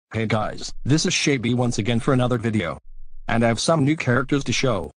Hey guys, this is Shaby once again for another video. And I have some new characters to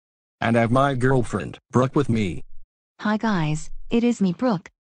show. And I have my girlfriend, Brooke, with me. Hi guys, it is me Brooke.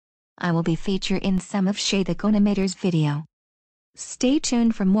 I will be featured in some of Shay the GoAnimator's video. Stay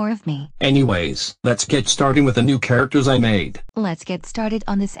tuned for more of me. Anyways, let's get started with the new characters I made. Let's get started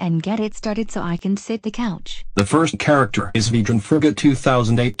on this and get it started so I can sit the couch. The first character is Vegan Frigate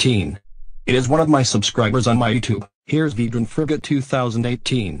 2018. It is one of my subscribers on my YouTube. Here's Vegan Frigate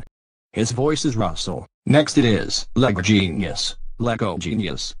 2018. His voice is Russell. Next it is Lego Genius.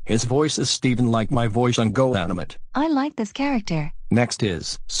 His voice is Steven, like my voice on GoAnimate. I like this character. Next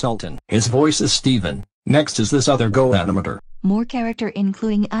is Sultan. His voice is Steven. Next is this other GoAnimator. More character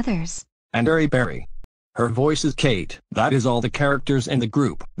including others. And Berry. Her voice is Kate. That is all the characters in the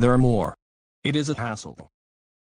group. There are more. It is a hassle.